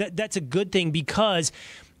 That's a good thing because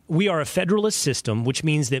we are a federalist system, which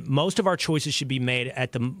means that most of our choices should be made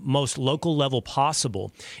at the most local level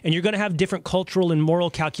possible. And you're going to have different cultural and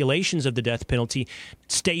moral calculations of the death penalty,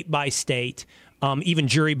 state by state, even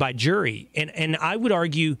jury by jury. And I would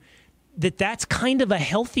argue that that's kind of a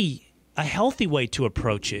healthy way to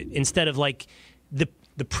approach it instead of like the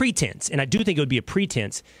pretense. And I do think it would be a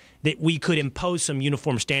pretense that we could impose some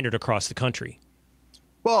uniform standard across the country.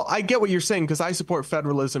 Well, I get what you're saying because I support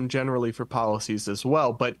federalism generally for policies as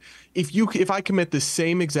well. But if I commit the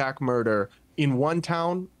same exact murder in one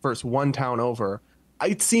town versus one town over,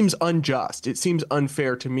 it seems unjust. It seems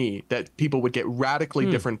unfair to me that people would get radically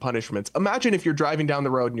different punishments. Imagine if you're driving down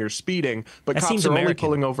the road and you're speeding, but that cops are only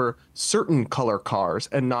pulling over certain color cars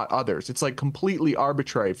and not others. It's like completely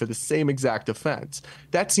arbitrary for the same exact offense.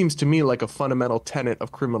 That seems to me like a fundamental tenet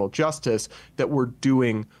of criminal justice that we're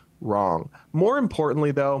doing wrong. More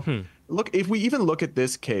importantly, though, look, if we even look at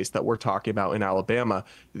this case that we're talking about in Alabama,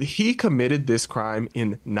 he committed this crime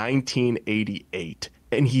in 1988.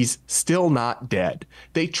 And he's still not dead.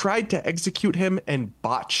 They tried to execute him and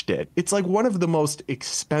botched it. It's like one of the most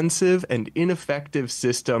expensive and ineffective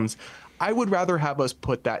systems. I would rather have us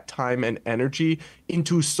put that time and energy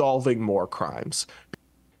into solving more crimes.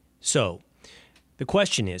 So the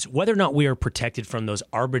question is whether or not we are protected from those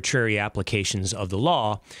arbitrary applications of the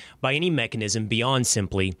law by any mechanism beyond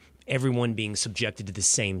simply everyone being subjected to the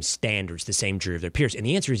same standards, the same jury of their peers. And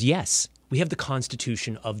the answer is yes. We have the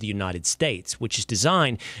Constitution of the United States, which is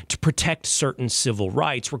designed to protect certain civil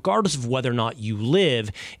rights, regardless of whether or not you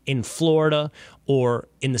live in Florida or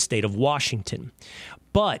in the state of Washington.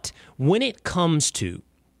 But when it comes to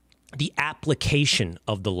the application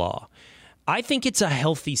of the law, I think it's a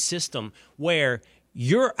healthy system where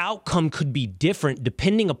your outcome could be different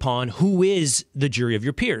depending upon who is the jury of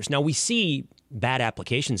your peers. Now, we see bad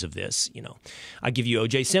applications of this. I give you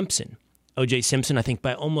O.J. Simpson. O.J. Simpson, I think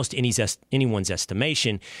by almost anyone's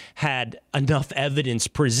estimation, had enough evidence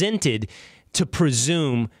presented to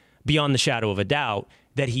presume beyond the shadow of a doubt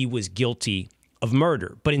that he was guilty of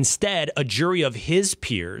murder. But instead, a jury of his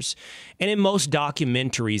peers, and in most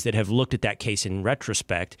documentaries that have looked at that case in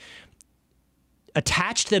retrospect,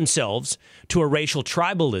 attached themselves to a racial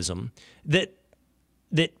tribalism that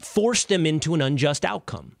forced them into an unjust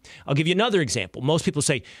outcome. I'll give you another example. Most people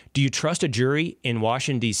say, do you trust a jury in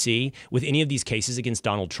Washington, D.C. with any of these cases against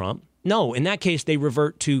Donald Trump? No. In that case, they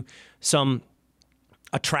revert to some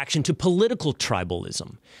attraction to political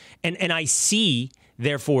tribalism. And I see,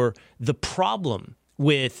 therefore, the problem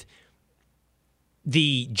with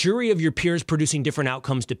the jury of your peers producing different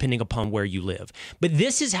outcomes depending upon where you live. But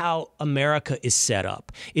this is how America is set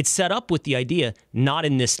up. It's set up with the idea, not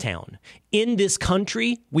in this town. In this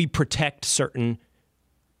country, we protect certain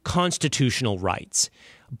constitutional rights.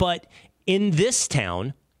 But in this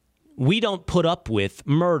town, we don't put up with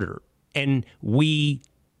murder, and we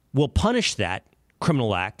will punish that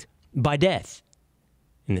criminal act by death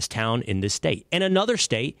in this town, in this state. And another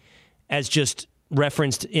state, as just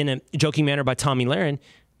referenced in a joking manner by Tomi Lahren,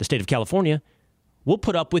 the state of California, we'll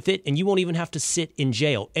put up with it and you won't even have to sit in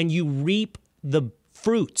jail. And you reap the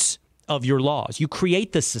fruits of your laws. You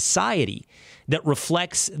create the society that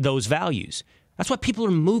reflects those values. That's why people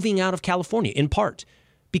are moving out of California, in part,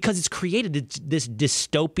 because it's created this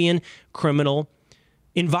dystopian criminal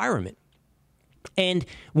environment. And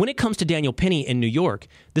when it comes to Daniel Penny in New York,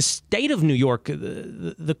 the state of New York,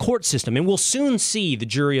 the court system, and we'll soon see the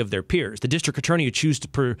jury of their peers, the district attorney who chooses to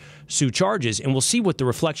pursue charges, and we'll see what the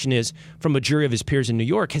reflection is from a jury of his peers in New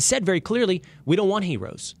York, has said very clearly, we don't want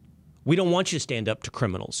heroes. We don't want you to stand up to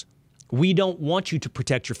criminals. We don't want you to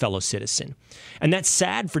protect your fellow citizen. And that's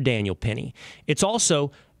sad for Daniel Penny. It's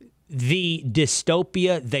also the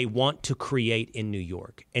dystopia they want to create in New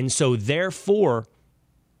York. And so therefore,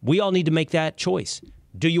 we all need to make that choice.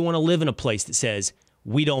 Do you want to live in a place that says,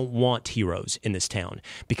 we don't want heroes in this town?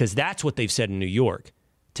 Because that's what they've said in New York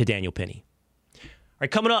to Daniel Penny. All right,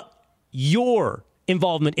 coming up, your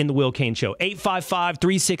involvement in the Will Cain Show.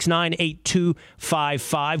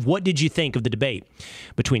 855-369-8255. What did you think of the debate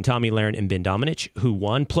between Tomi Lahren and Ben Domenech? Who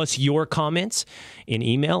won? Plus your comments in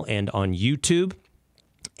email and on YouTube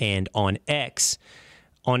and on X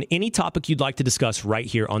on any topic you'd like to discuss right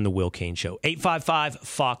here on the Will Cain Show.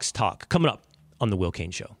 855-FOX-TALK. Coming up on the Will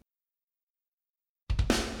Cain Show.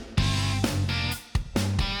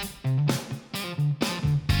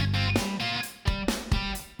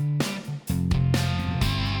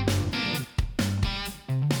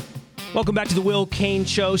 Welcome back to the Will Cain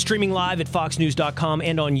Show, streaming live at foxnews.com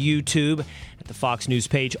and on YouTube at the Fox News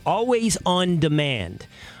page. Always on demand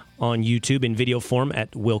on YouTube in video form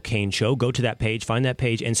at Will Cain Show. Go to that page, find that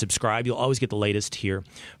page, and subscribe. You'll always get the latest here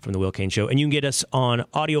from the Will Cain Show. And you can get us on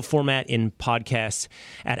audio format in podcasts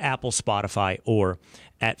at Apple, Spotify, or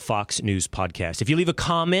at Fox News Podcast. If you leave a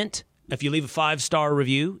comment, if you leave a 5-star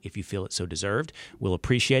review, if you feel it so deserved, we'll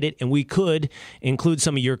appreciate it. And we could include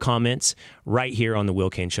some of your comments right here on the Will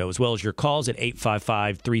Cain Show, as well as your calls at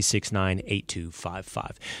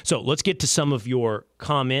 855-369-8255. So let's get to some of your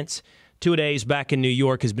comments. Two-A-Days back in New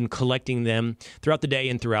York has been collecting them throughout the day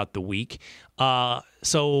and throughout the week. So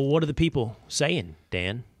what are the people saying,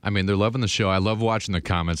 Dan? I mean, they're loving the show. I love watching the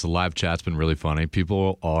comments. The live chat's been really funny.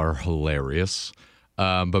 People are hilarious.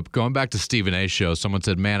 But going back to Stephen A's show, someone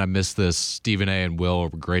said, man, I miss this. Stephen A. and Will were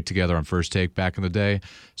great together on First Take back in the day.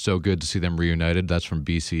 So good to see them reunited. That's from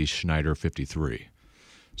BC Schneider 53.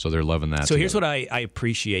 So they're loving that. So here's what I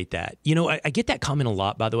appreciate that. You know, I get that comment a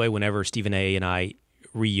lot, by the way, whenever Stephen A. and I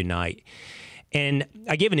reunite. And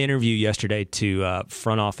I gave an interview yesterday to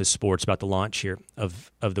Front Office Sports about the launch here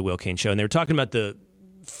of the Will Cain Show. And they were talking about the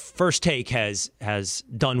First Take has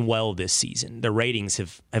done well this season. The ratings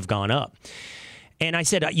have gone up. And I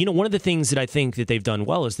said, you know, one of the things that I think that they've done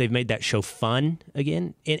well is they've made that show fun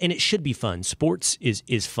again. And it should be fun. Sports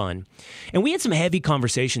is fun. And we had some heavy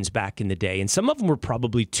conversations back in the day, and some of them were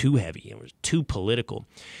probably too heavy. It was too political.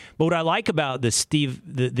 But what I like about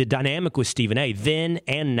the dynamic with Stephen A. then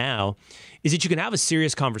and now is that you can have a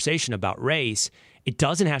serious conversation about race. It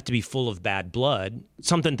doesn't have to be full of bad blood,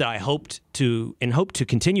 something that I hope to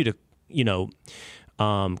continue to,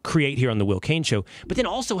 create here on the Will Cain Show, but then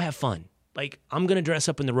also have fun. Like, I'm going to dress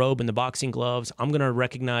up in the robe and the boxing gloves. I'm going to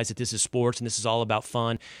recognize that this is sports and this is all about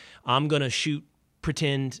fun. I'm going to shoot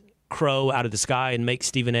pretend crow out of the sky and make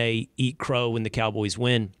Stephen A. eat crow when the Cowboys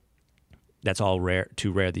win. That's all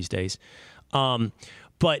too rare these days.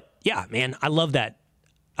 But, yeah, man, I love that.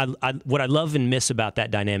 What I love and miss about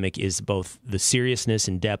that dynamic is both the seriousness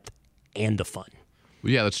and depth and the fun.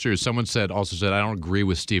 Well, yeah, that's true. Someone also said, I don't agree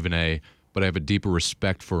with Stephen A., but I have a deeper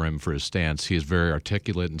respect for him for his stance. He is very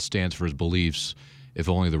articulate and stands for his beliefs. If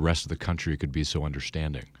only the rest of the country could be so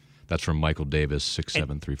understanding. That's from Michael Davis,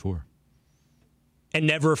 6734. And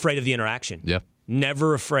never afraid of the interaction. Yep.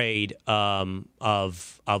 Never afraid of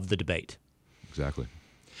the debate. Exactly.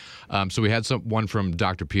 So we had one from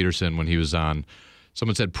Dr. Peterson when he was on.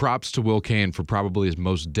 Someone said, props to Will Cain for probably his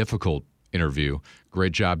most difficult interview.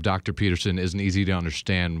 Great job. Dr. Peterson isn't easy to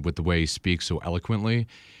understand with the way he speaks so eloquently.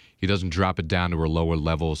 He doesn't drop it down to a lower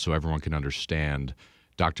level so everyone can understand.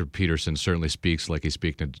 Dr. Peterson certainly speaks like he's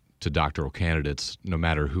speaking to doctoral candidates, no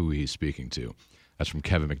matter who he's speaking to. That's from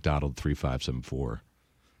Kevin McDonald, 3574.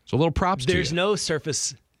 So a little props to you. There's no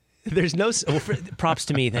props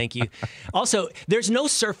to me, thank you. Also, there's no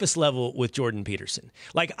surface level with Jordan Peterson.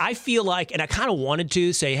 Like, I feel like, and I kind of wanted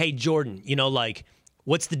to say, hey, Jordan,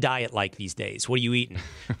 what's the diet like these days? What are you eating?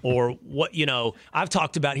 Or what, I've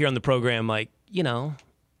talked about here on the program, my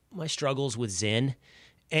struggles with Zen.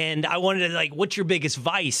 And I wanted to, what's your biggest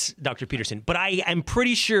vice, Dr. Peterson? But I am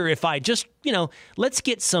pretty sure if I just, let's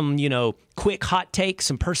get some, quick hot takes,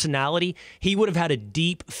 some personality, he would have had a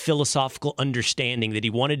deep philosophical understanding that he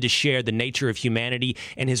wanted to share the nature of humanity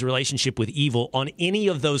and his relationship with evil on any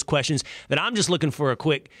of those questions that I'm just looking for a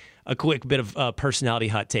quick bit of personality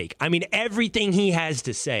hot take. I mean, everything he has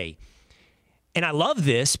to say. And I love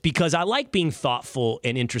this because I like being thoughtful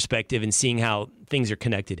and introspective and seeing how things are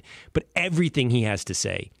connected. But everything he has to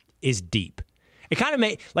say is deep. It kind of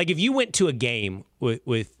if you went to a game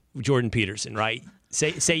with Jordan Peterson, right?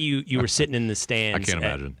 Say you were sitting in the stands. I can't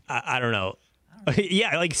imagine. I don't know.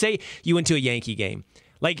 Yeah, say you went to a Yankee game.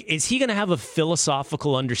 Is he going to have a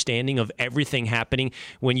philosophical understanding of everything happening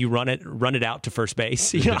when you run it out to first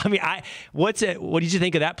base? What did you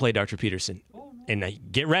think of that play, Dr. Peterson? And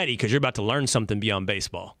get ready because you're about to learn something beyond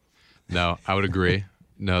baseball. No, I would agree.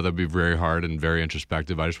 No, that'd be very hard and very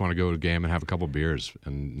introspective. I just want to go to a game and have a couple beers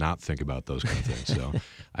and not think about those kind of things. So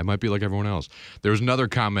I might be like everyone else. There was another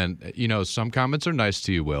comment. Some comments are nice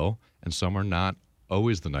to you, Will, and some are not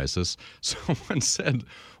always the nicest. Someone said,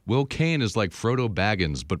 Will Kane is like Frodo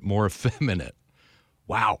Baggins, but more effeminate.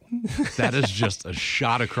 Wow. That is just a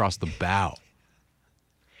shot across the bow.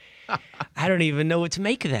 I don't even know what to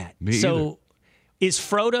make of that. Me so either. Is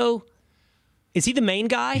Frodo, is he the main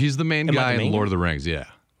guy? He's the main guy in Lord of the Rings, yeah.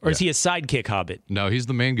 Or is he a sidekick hobbit? No, he's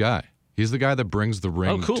the main guy. He's the guy that brings the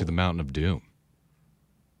ring to the Mountain of Doom.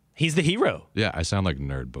 He's the hero. Yeah, I sound like a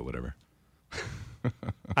nerd, but whatever.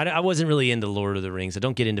 I wasn't really into Lord of the Rings. I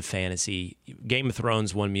don't get into fantasy. Game of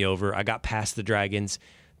Thrones won me over. I got past the dragons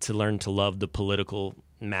to learn to love the political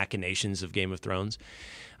machinations of Game of Thrones.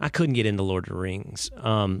 I couldn't get into Lord of the Rings,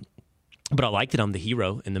 but I liked that I'm the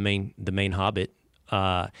hero and the main hobbit.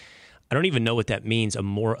 I don't even know what that means. A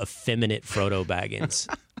more effeminate Frodo Baggins.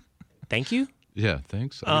 Thank you. Yeah,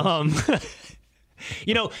 thanks.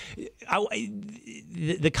 You know,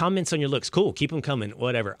 the comments on your looks, cool. Keep them coming.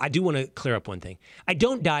 Whatever. I do want to clear up one thing. I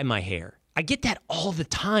don't dye my hair. I get that all the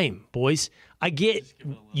time, boys. I get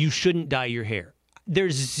you shouldn't dye your hair.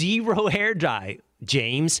 There's zero hair dye,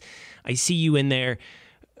 James. I see you in there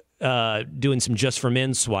doing some Just for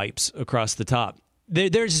Men swipes across the top.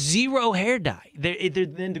 There's zero hair dye.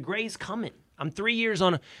 Then the gray's coming. I'm 3 years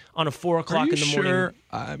on a 4 o'clock in the morning.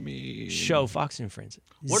 I mean, show Fox and Friends.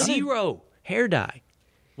 Zero hair dye.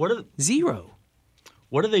 Zero.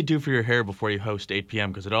 What do they do for your hair before you host 8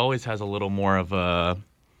 p.m.? Because it always has a little more of a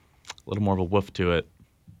woof to it.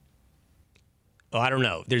 Oh, I don't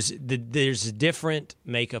know. There's different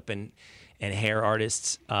makeup and hair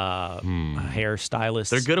artists, hair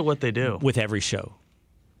stylists. They're good at what they do with every show.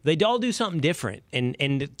 They all do something different,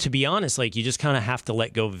 and to be honest, like you just kind of have to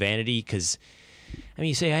let go of vanity because, I mean,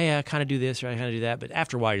 you say, hey, I kind of do this or I kind of do that, but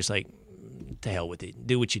after a while, you're just like, to hell with it.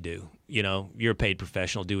 Do what you do. You know, you're a paid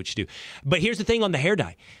professional. Do what you do. But here's the thing on the hair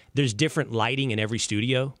dye. There's different lighting in every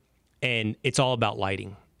studio, and it's all about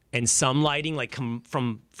lighting. And some lighting, like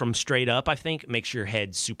from straight up, I think, makes your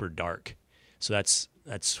head super dark. So that's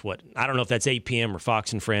what, I don't know if that's 8 p.m. or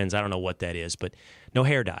Fox and Friends. I don't know what that is, but no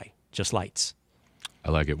hair dye, just lights. I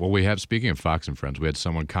like it. Well, speaking of Fox and Friends, we had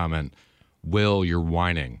someone comment, Will, you're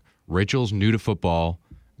whining. Rachel's new to football.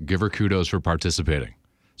 Give her kudos for participating.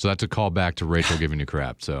 So that's a call back to Rachel giving you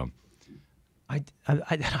crap. So I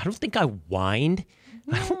don't think I whined.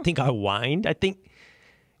 I don't think I whined. I think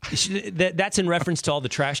that's in reference to all the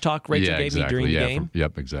trash talk Rachel gave me during the game.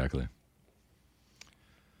 Yep, exactly.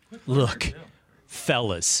 Look,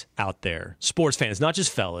 fellas out there, sports fans, not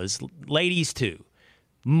just fellas, ladies too,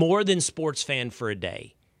 more than sports fan for a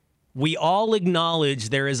day. We all acknowledge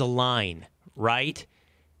there is a line, right?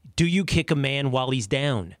 Do you kick a man while he's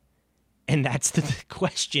down? And that's the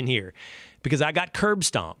question here, because I got curb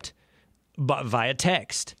stomped via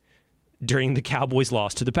text during the Cowboys'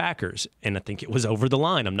 loss to the Packers, and I think it was over the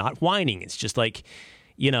line. I'm not whining. It's just like,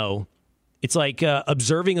 it's like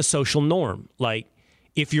observing a social norm. Like,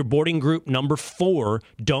 if you're boarding group number 4,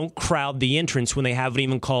 don't crowd the entrance when they haven't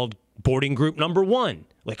even called boarding group number 1.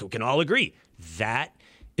 Like, we can all agree that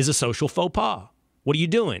is a social faux pas. What are you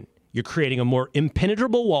doing? You're creating a more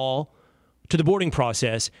impenetrable wall to the boarding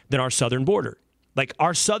process than our southern border. Like,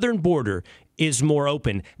 our southern border is more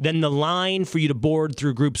open than the line for you to board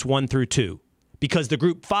through groups 1 through 2, because the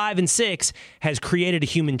group 5 and 6 has created a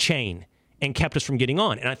human chain and kept us from getting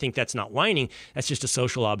on. And I think that's not whining. That's just a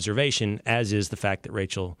social observation, as is the fact that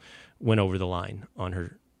Rachel went over the line on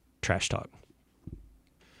her trash talk.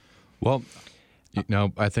 Well,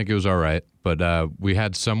 I think it was all right. But we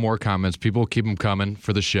had some more comments. People keep them coming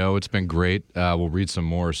for the show. It's been great. We'll read some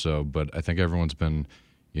more. But I think everyone's been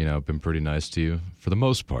pretty nice to you for the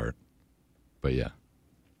most part. But yeah,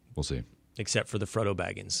 we'll see. Except for the Frodo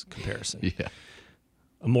Baggins comparison. Yeah.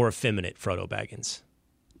 A more effeminate Frodo Baggins.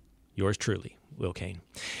 Yours truly, Will Kane.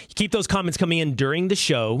 You keep those comments coming in during the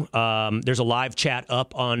show. There's a live chat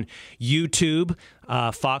up on YouTube,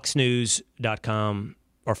 foxnews.com.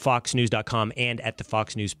 or foxnews.com and at the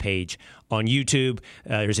Fox News page on YouTube.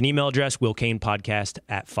 There's an email address,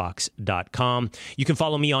 willkanepodcast@fox.com. You can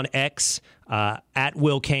follow me on X, at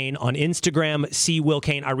Will Kane, on Instagram, see Will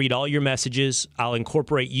Kane. I read all your messages. I'll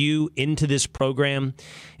incorporate you into this program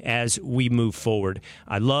as we move forward.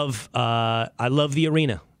 I love the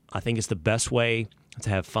arena. I think it's the best way to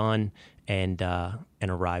have fun and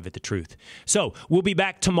arrive at the truth. So we'll be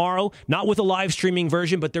back tomorrow, not with a live streaming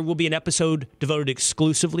version, but there will be an episode devoted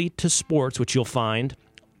exclusively to sports, which you'll find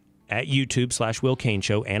at YouTube/Will Kane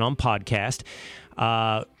Show and on podcast.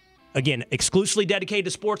 Again, exclusively dedicated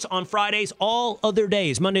to sports on Fridays, all other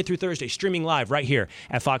days, Monday through Thursday, streaming live right here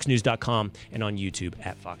at foxnews.com and on YouTube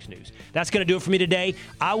at Fox News. That's going to do it for me today.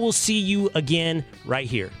 I will see you again right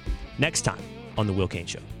here next time on The Will Kane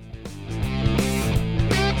Show.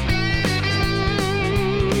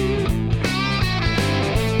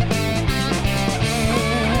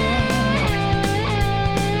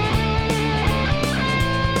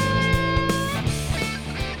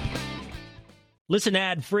 Listen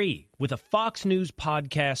ad-free with a Fox News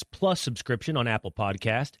Podcast Plus subscription on Apple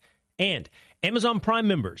Podcast. And Amazon Prime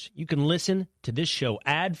members, you can listen to this show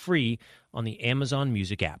ad-free on the Amazon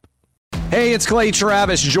Music app. Hey, it's Clay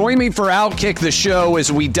Travis. Join me for Outkick the Show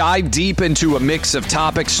as we dive deep into a mix of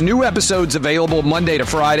topics. New episodes available Monday to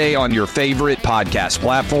Friday on your favorite podcast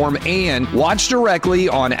platform, and watch directly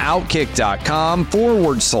on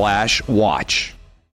Outkick.com/watch.